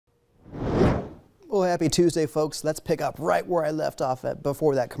Hello, happy Tuesday, folks. Let's pick up right where I left off at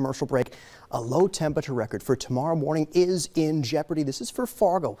before that commercial break. A low temperature record for tomorrow morning is in jeopardy. This is for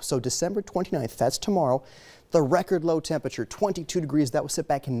Fargo, so December 29th, that's tomorrow. The record low temperature, 22 degrees, that was set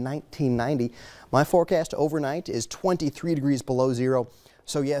back in 1990. My forecast overnight is 23 degrees below zero.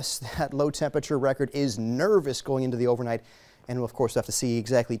 So yes, that low temperature record is nervous going into the overnight. And we'll, of course, have to see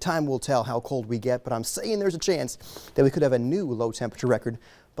exactly. Time will tell how cold we get, but I'm saying there's a chance that we could have a new low temperature record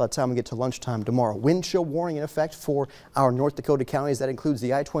by the time we get to lunchtime tomorrow. Wind chill warning in effect for our North Dakota counties. That includes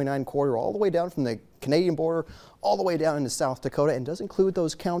the I-29 corridor all the way down from the Canadian border all the way down into South Dakota, and does include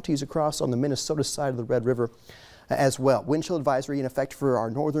those counties across on the Minnesota side of the Red River as well. Wind chill advisory in effect for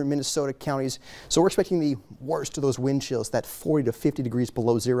our northern Minnesota counties. So we're expecting the worst of those wind chills, that 40 to 50 degrees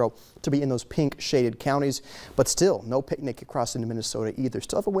below zero, to be in those pink shaded counties. But still, no picnic across into Minnesota either.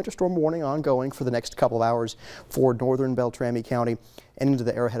 Still have a winter storm warning ongoing for the next couple of hours for northern Beltrami County and into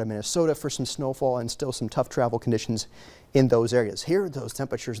the Arrowhead of Minnesota for some snowfall and still some tough travel conditions in those areas. Here are those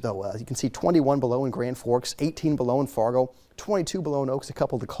temperatures, though. You can see 21 below in Grand Forks, 18 below in Fargo, 22 below in Oaks, a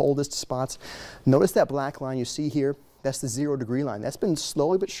couple of the coldest spots. Notice that black line you see here. That's the 0 degree line. That's been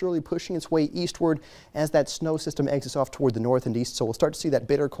slowly but surely pushing its way eastward as that snow system exits off toward the north and east. So we'll start to see that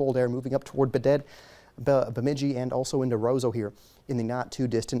bitter cold air moving up toward Bemidji and also into Roseau here in the not too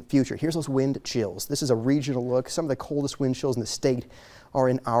distant future. Here's those wind chills. This is a regional look. Some of the coldest wind chills in the state are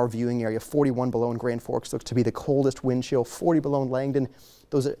in our viewing area. 41 below in Grand Forks looks to be the coldest wind chill. 40 below in Langdon.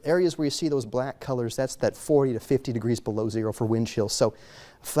 Those areas where you see those black colors, that's that 40 to 50 degrees below zero for wind chill. So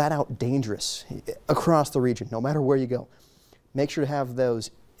flat out dangerous across the region, no matter where you go. Make sure to have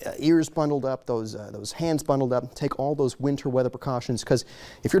those ears bundled up, those hands bundled up. Take all those winter weather precautions, because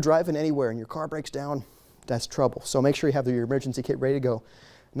if you're driving anywhere and your car breaks down, that's trouble. So make sure you have your emergency kit ready to go,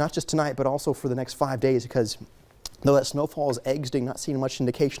 not just tonight, but also for the next 5 days, because though that snowfall is exiting, not seeing much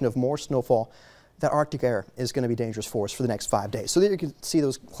indication of more snowfall, that Arctic air is going to be dangerous for us for the next 5 days. So there you can see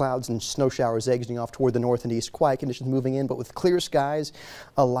those clouds and snow showers exiting off toward the north and east. Quiet conditions moving in, but with clear skies,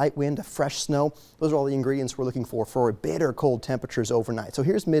 a light wind, a fresh snow. Those are all the ingredients we're looking for bitter cold temperatures overnight. So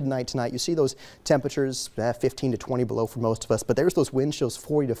here's midnight tonight. You see those temperatures 15 to 20 below for most of us, but there's those wind chills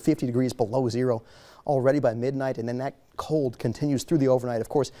 40 to 50 degrees below zero already by midnight, and then that cold continues through the overnight. Of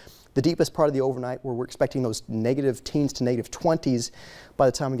course, the deepest part of the overnight, where we're expecting those negative teens to negative 20s by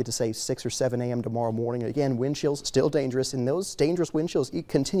the time we get to, say, 6 or 7 a.m. tomorrow morning. And again, wind chills still dangerous, and those dangerous wind chills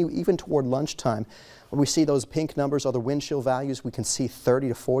continue even toward lunchtime. When we see those pink numbers are the wind chill values, we can see 30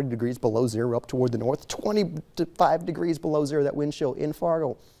 to 40 degrees below zero up toward the north, 25 degrees below zero, that wind chill in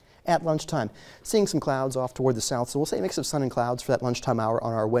Fargo at lunchtime. Seeing some clouds off toward the south, so we'll say a mix of sun and clouds for that lunchtime hour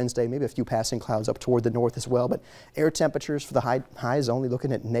on our Wednesday, maybe a few passing clouds up toward the north as well, but air temperatures for the highs only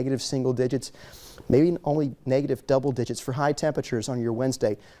looking at negative single digits, maybe only negative double digits for high temperatures on your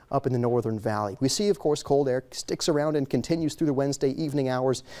Wednesday up in the northern valley. We see, of course, cold air sticks around and continues through the Wednesday evening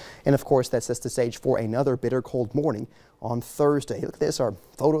hours, and of course that sets the stage for another bitter cold morning on Thursday. Look at this, our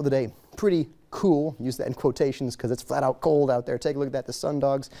photo of the day. Pretty cool, use that in quotations because it's flat out cold out there. Take a look at that, the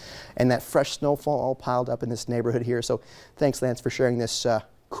sundogs and that fresh snowfall all piled up in this neighborhood here. So thanks, Lance, for sharing this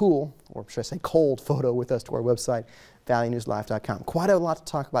cool, or should I say cold, photo with us to our website, valleynewslive.com. Quite a lot to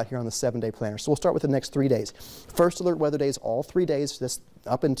talk about here on the 7-day planner. So we'll start with the next 3 days. First alert weather days, all 3 days, this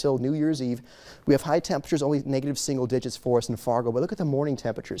up until New Year's Eve. We have high temperatures, only negative single digits for us in Fargo, but look at the morning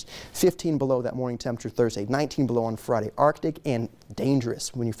temperatures. 15 below that morning temperature Thursday, 19 below on Friday. Arctic and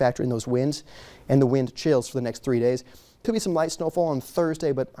dangerous when you factor in those winds and the wind chills for the next 3 days. Could be some light snowfall on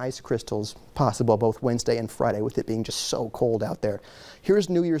Thursday, but ice crystals possible both Wednesday and Friday with it being just so cold out there. Here's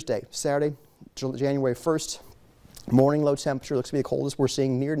New Year's Day, Saturday, January 1st. Morning low temperature looks to be the coldest we're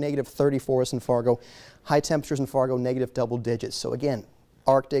seeing, near negative 30 for us in Fargo. High temperatures in Fargo, negative double digits. So again,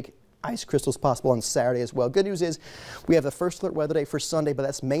 Arctic, ice crystals possible on Saturday as well. Good news is we have the first alert weather day for Sunday, but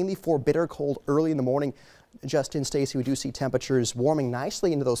that's mainly for bitter cold early in the morning. Justin, Stacy, we do see temperatures warming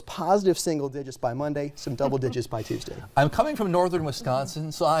nicely into those positive single digits by Monday, some double digits by Tuesday. I'm coming from northern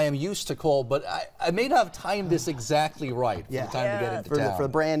Wisconsin, so I am used to cold, but I may not have timed this exactly right for the time to get into town. For the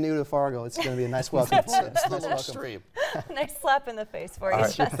brand new to Fargo, it's going to be a nice welcome. It's a little extreme. Nice slap in the face for you. All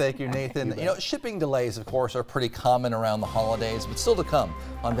right, thank you, Nathan. You know, shipping delays, of course, are pretty common around the holidays, but still to come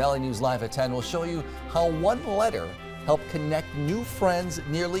on Valley News Live at 10, we'll show you how one letter helped connect new friends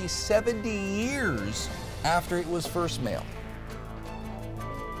nearly 70 years after it was first mailed.